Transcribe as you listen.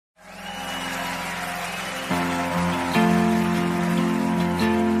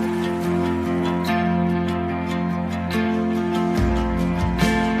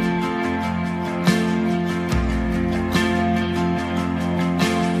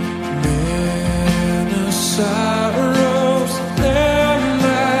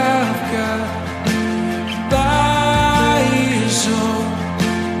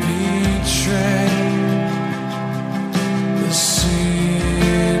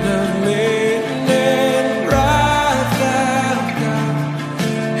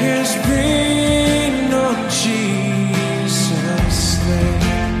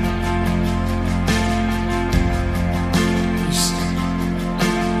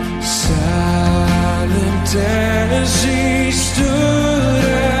as he stood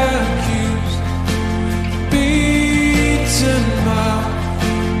accused, beaten, mocked,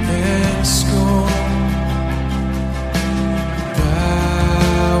 and scorned,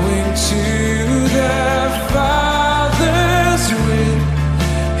 bowing to their Father's will,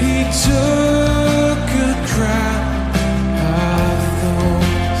 he took a crown of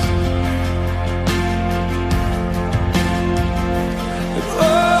thorns. And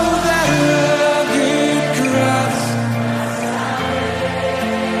oh, that rugged cross,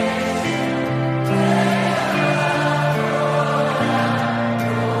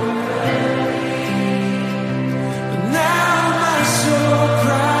 and now my soul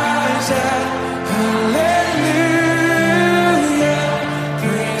cries out, hallelujah,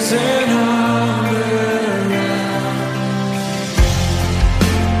 praise and honor.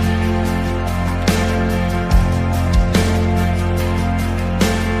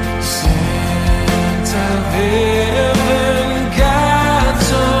 Sent of heaven, God's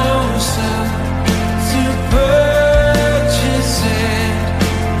own Son, to purchase and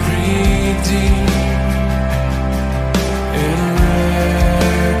redeem and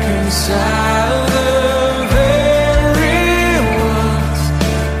reconcile the very ones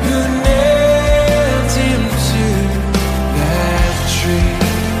who nailed him to that tree.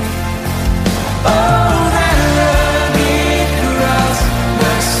 Oh, that rugged cross,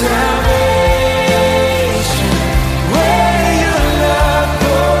 my salvation, where your love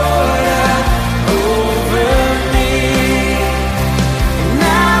poured out over me.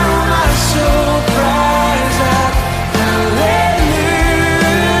 Now my soul cries out, hallelujah,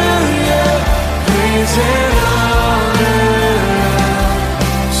 praise and honor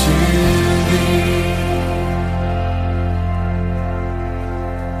to thee.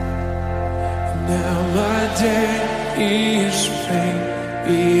 Now my debt is paid,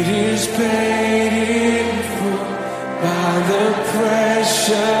 it is paid in full by the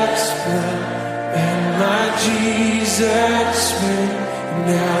precious blood and my Jesus' name.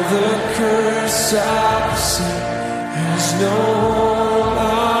 Now the curse of sin has no hold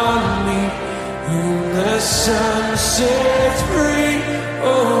on me. Whom the Son sets free,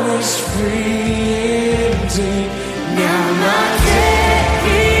 oh, is free indeed. Now my debt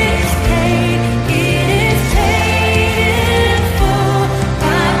is paid, it is paid in full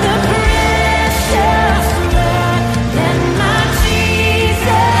by the precious blood and my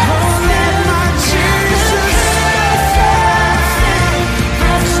Jesus' name. Now the curse of sin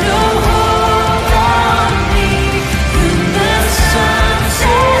has no hold on me. Whom the Son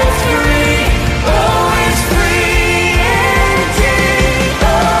sets free, oh, is free indeed.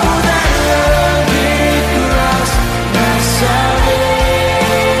 Oh, that rugged cross, my salvation,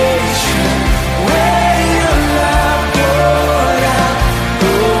 where your love poured out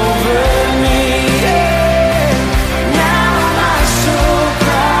over me. Now my soul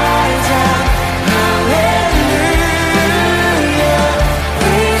cries out, hallelujah,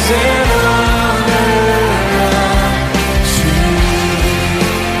 praise and honor to thee.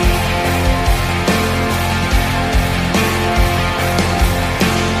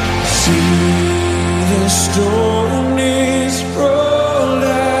 See, the storm is rolled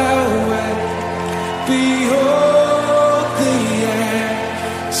away. Behold the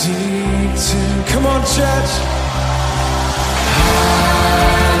empty tomb. Come on, church.